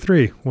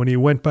 1983 when he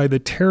went by the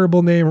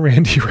terrible name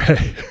Randy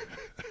Ray.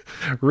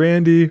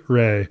 Randy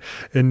Ray.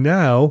 And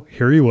now,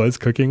 here he was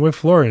cooking with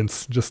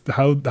Florence. Just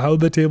how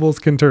the tables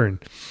can turn.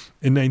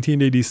 In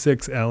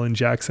 1986, Alan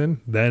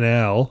Jackson, then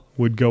Al,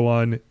 would go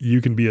on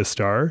You Can Be a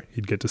Star.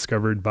 He'd get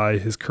discovered by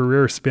his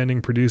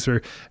career-spanning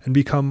producer and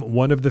become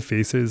one of the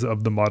faces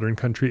of the modern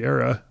country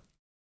era.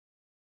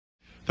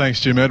 Thanks,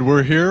 Jim Ed.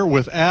 We're here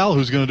with Al,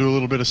 who's going to do a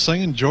little bit of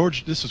singing.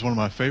 George, this is one of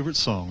my favorite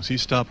songs. He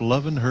stopped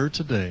loving her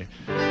today.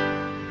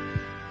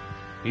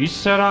 He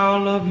said, I'll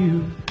love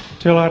you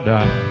till I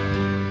die.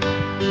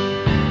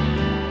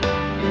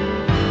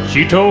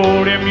 She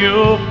told him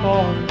you'll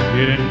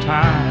forget in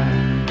time.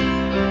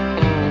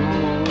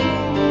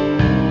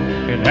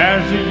 And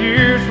as the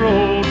years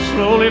rolled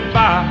slowly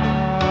by,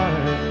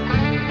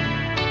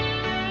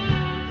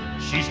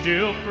 she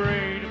still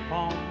preyed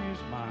upon his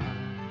mind.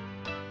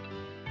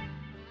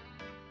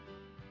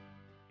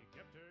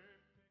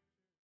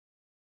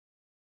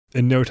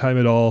 In no time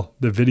at all,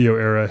 the video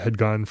era had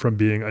gone from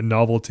being a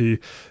novelty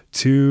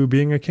to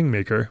being a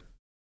kingmaker.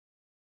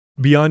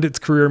 Beyond its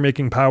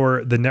career-making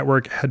power, the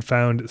network had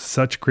found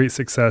such great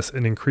success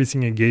and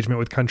increasing engagement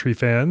with country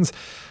fans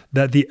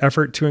that the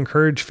effort to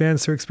encourage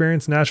fans to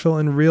experience Nashville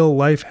in real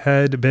life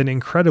had been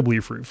incredibly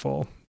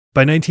fruitful.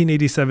 By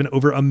 1987,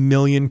 over 1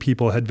 million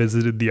people had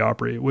visited the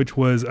Opry, which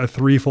was a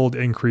threefold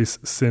increase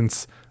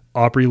since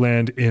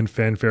Opryland and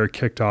Fanfare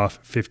kicked off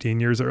 15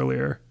 years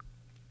earlier.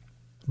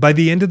 By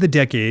the end of the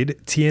decade,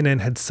 TNN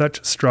had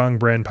such strong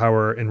brand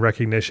power and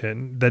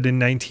recognition that in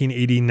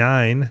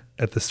 1989,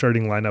 at the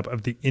starting lineup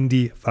of the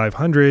Indy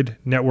 500,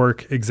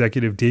 network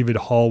executive David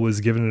Hall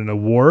was given an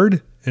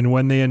award, and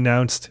when they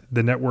announced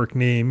the network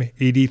name,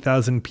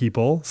 80,000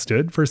 people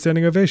stood for a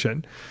standing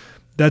ovation.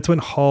 That's when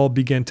Hall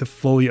began to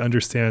fully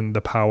understand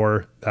the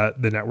power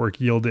that the network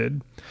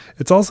yielded.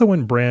 It's also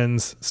when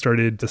brands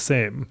started the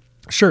same.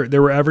 Sure,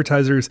 there were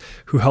advertisers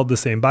who held the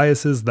same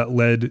biases that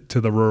led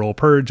to the rural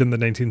purge in the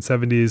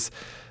 1970s,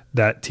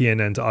 that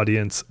TNN's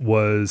audience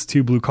was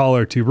too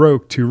blue-collar, too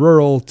broke, too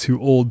rural,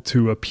 too old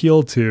to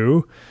appeal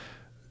to.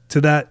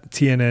 To that,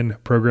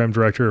 TNN program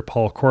director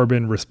Paul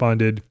Corbin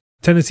responded,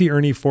 Tennessee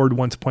Ernie Ford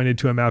once pointed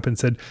to a map and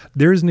said,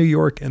 "There's New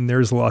York and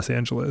there's Los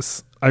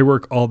Angeles. I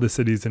work all the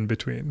cities in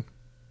between."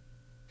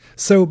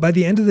 So by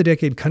the end of the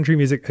decade, country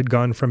music had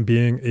gone from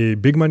being a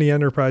big money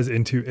enterprise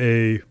into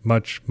a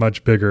much,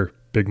 much bigger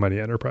big money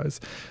enterprise.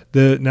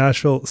 The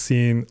Nashville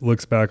scene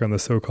looks back on the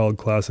so-called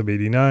class of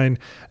 89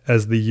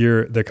 as the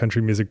year that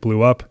country music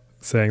blew up,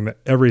 saying that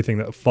everything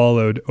that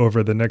followed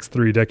over the next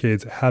 3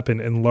 decades happened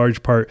in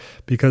large part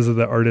because of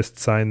the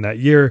artists signed that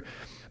year.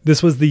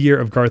 This was the year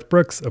of Garth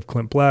Brooks, of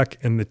Clint Black,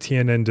 and the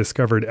TNN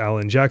discovered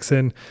Alan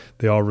Jackson.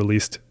 They all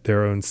released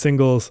their own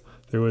singles.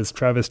 There was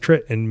Travis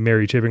Tritt and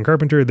Mary Chapin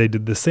Carpenter. They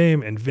did the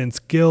same. And Vince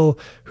Gill,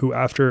 who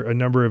after a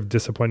number of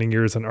disappointing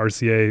years on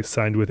RCA,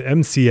 signed with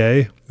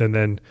MCA and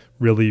then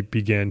really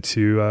began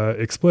to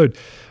explode.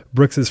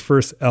 Brooks's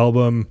first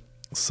album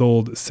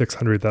sold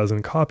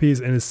 600,000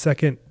 copies, and his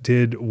second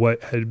did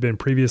what had been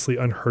previously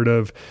unheard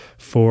of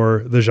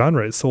for the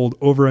genre. It sold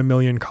over 1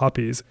 million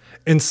copies.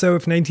 And so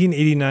if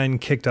 1989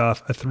 kicked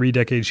off a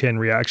 3-decade chain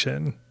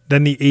reaction,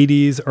 then the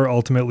 80s are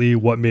ultimately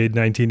what made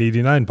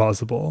 1989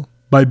 possible.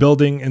 By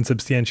building and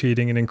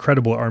substantiating an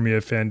incredible army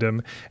of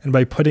fandom, and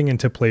by putting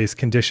into place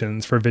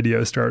conditions for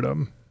video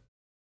stardom.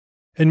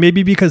 And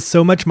maybe because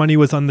so much money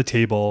was on the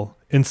table,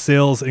 in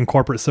sales and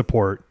corporate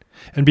support,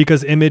 and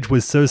because image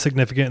was so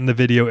significant in the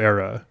video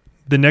era,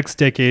 the next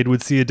decade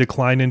would see a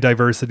decline in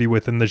diversity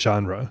within the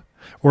genre,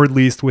 or at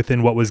least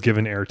within what was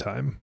given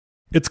airtime.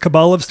 Its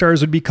cabal of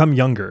stars would become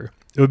younger,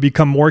 it would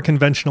become more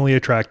conventionally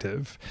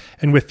attractive,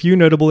 and with few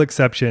notable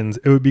exceptions,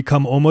 it would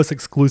become almost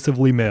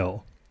exclusively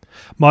male.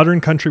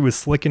 Modern country was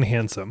slick and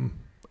handsome.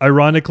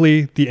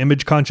 Ironically, the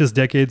image-conscious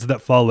decades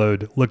that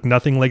followed looked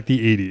nothing like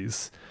the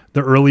 80s,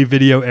 the early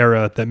video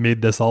era that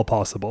made this all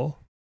possible.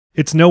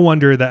 It's no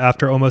wonder that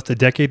after almost a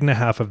decade and a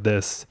half of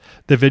this,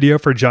 the video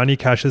for Johnny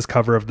Cash's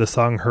cover of the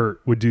song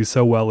Hurt would do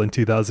so well in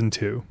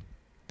 2002.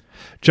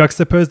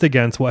 Juxtaposed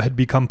against what had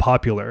become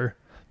popular,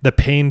 the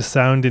pained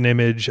sound and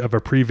image of a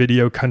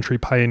pre-video country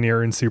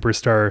pioneer and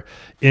superstar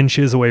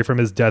inches away from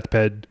his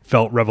deathbed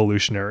felt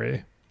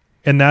revolutionary.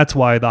 And that's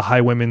why the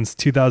Highwomen's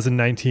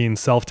 2019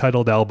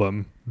 self-titled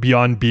album,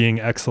 Beyond Being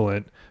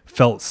Excellent,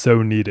 felt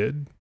so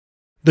needed.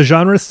 The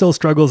genre still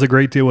struggles a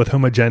great deal with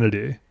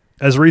homogeneity.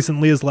 As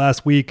recently as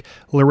last week,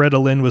 Loretta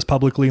Lynn was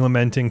publicly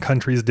lamenting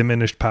country's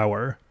diminished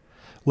power.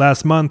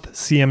 Last month,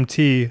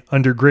 CMT,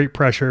 under great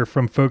pressure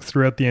from folks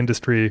throughout the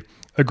industry,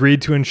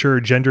 agreed to ensure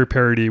gender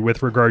parity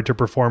with regard to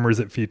performers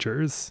it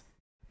features.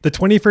 The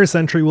 21st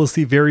century will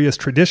see various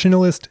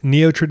traditionalist,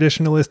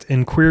 neo-traditionalist,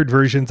 and queered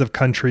versions of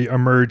country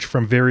emerge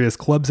from various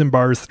clubs and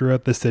bars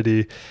throughout the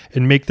city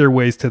and make their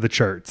ways to the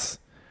charts.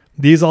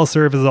 These all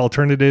serve as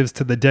alternatives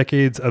to the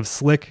decades of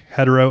slick,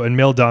 hetero, and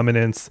male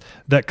dominance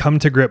that come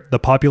to grip the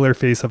popular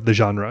face of the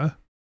genre.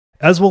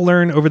 As we'll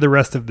learn over the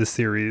rest of this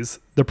series,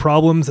 the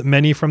problems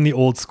many from the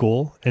old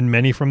school and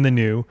many from the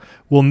new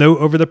will note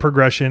over the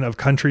progression of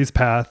country's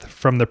path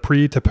from the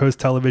pre to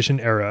post-television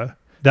era.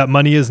 That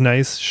money is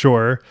nice,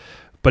 sure,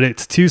 but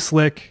it's too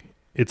slick,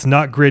 it's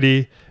not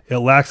gritty, it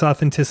lacks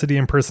authenticity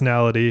and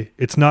personality,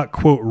 it's not,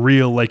 quote,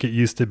 real like it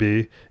used to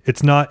be,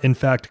 it's not, in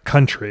fact,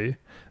 country.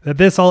 That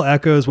this all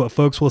echoes what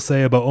folks will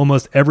say about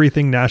almost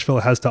everything Nashville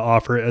has to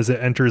offer as it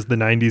enters the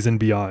 90s and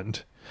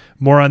beyond.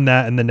 More on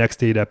that in the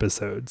next 8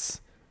 episodes.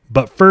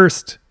 But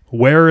first,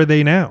 where are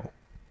they now?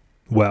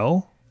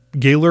 Well,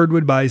 Gaylord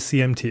would buy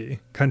CMT,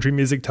 Country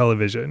Music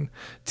Television,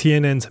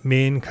 TNN's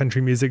main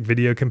country music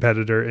video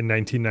competitor, in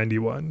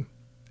 1991.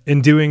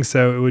 In doing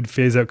so, it would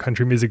phase out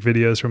country music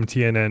videos from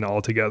TNN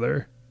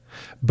altogether.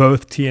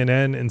 Both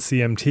TNN and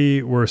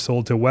CMT were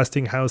sold to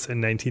Westinghouse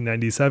in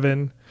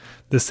 1997,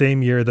 the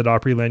same year that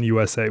Opryland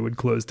USA would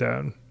close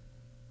down.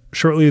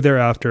 Shortly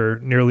thereafter,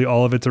 nearly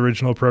all of its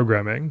original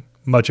programming,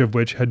 much of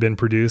which had been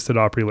produced at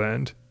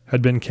Opryland,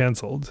 had been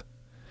canceled.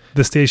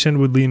 The station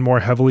would lean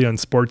more heavily on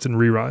sports and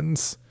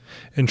reruns.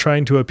 In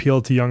trying to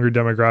appeal to younger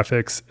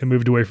demographics, it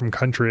moved away from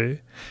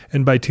country,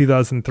 and by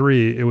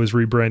 2003, it was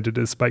rebranded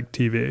as Spike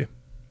TV.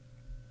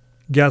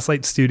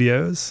 Gaslight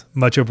Studios,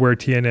 much of where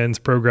TNN's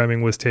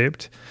programming was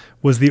taped,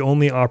 was the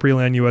only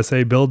Opryland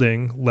USA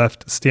building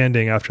left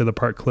standing after the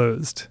park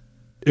closed.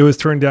 It was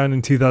torn down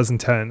in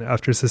 2010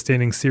 after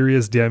sustaining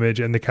serious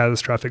damage in the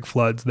catastrophic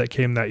floods that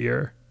came that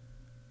year.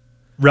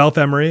 Ralph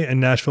Emery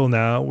and Nashville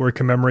Now were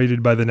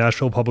commemorated by the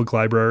Nashville Public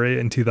Library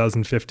in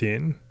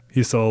 2015.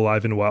 He's still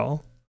alive and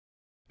well.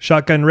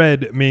 Shotgun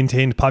Red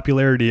maintained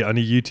popularity on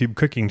a YouTube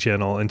cooking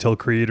channel until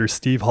creator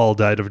Steve Hall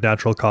died of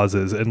natural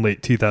causes in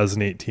late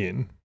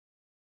 2018.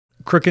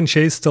 Crook and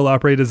Chase still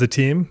operate as a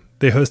team.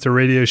 They host a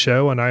radio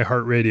show on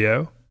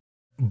iHeartRadio.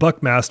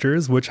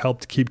 Buckmasters, which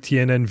helped keep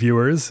TNN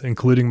viewers,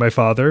 including my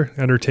father,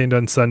 entertained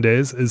on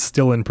Sundays, is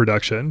still in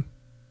production.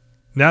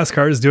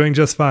 NASCAR is doing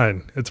just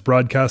fine. It's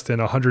broadcast in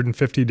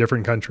 150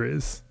 different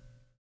countries.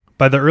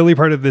 By the early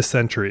part of this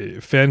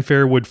century,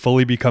 Fanfare would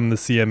fully become the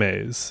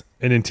CMAs,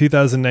 and in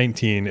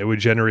 2019, it would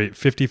generate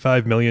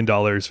 $55 million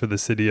for the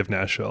city of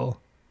Nashville.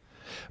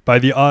 By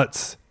the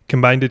aughts,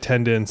 combined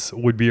attendance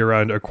would be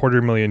around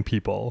 250,000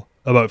 people,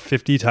 about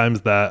 50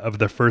 times that of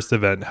the first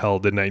event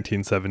held in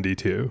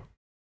 1972.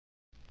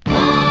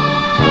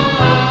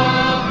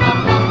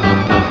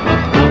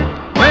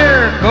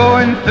 We're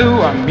going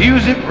through a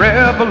music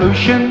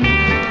revolution.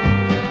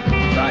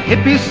 The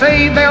hippies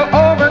say they'll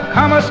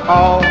overcome us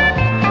all.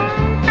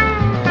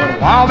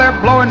 But while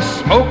they're blowing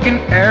smoke and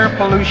air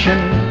pollution,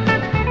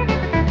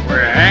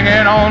 we're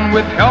hanging on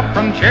with help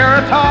from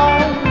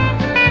Geritol.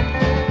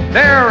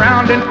 They're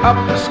rounding up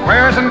the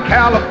squares in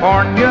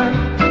California.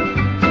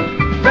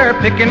 They're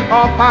picking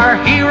off our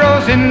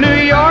heroes in New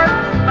York.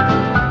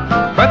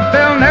 but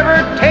they'll never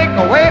take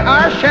away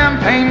our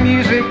champagne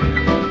music.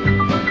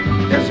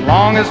 As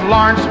long as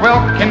Lawrence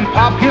Welk can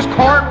pop his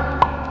cork.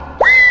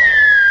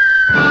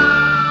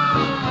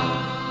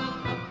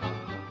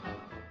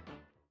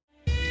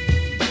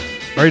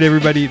 All right,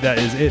 everybody, that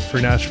is it for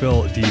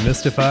Nashville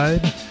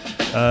Demystified.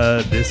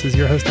 This is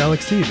your host,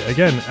 Alex Seed.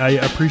 Again, I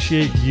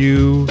appreciate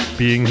you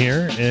being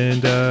here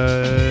and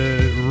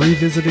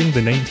revisiting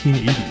the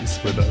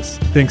 1980s with us.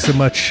 Thanks so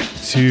much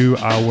to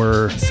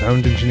our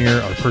sound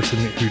engineer, our person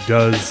who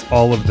does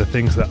all of the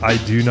things that I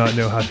do not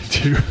know how to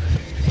do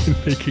in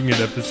making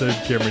an episode,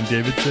 Cameron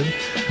Davidson.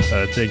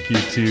 Thank you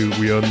to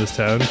We Own This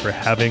Town for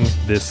having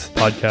this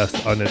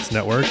podcast on its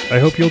network. I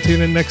hope you'll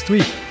tune in next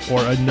week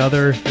for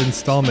another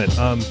installment.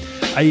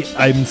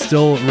 I'm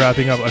still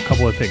wrapping up a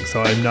couple of things,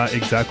 so I'm not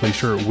exactly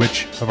sure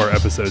which of our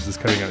episodes is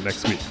coming out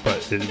next week,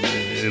 but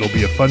it'll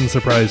be a fun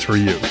surprise for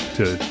you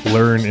to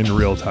learn in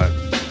real time.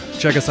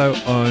 Check us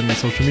out on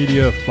social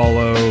media,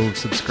 follow,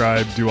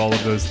 subscribe, do all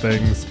of those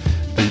things.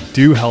 They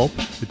do help.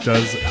 It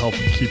does help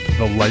keep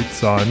the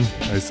lights on,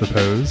 I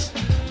suppose.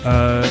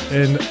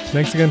 And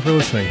thanks again for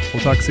listening.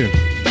 We'll talk soon.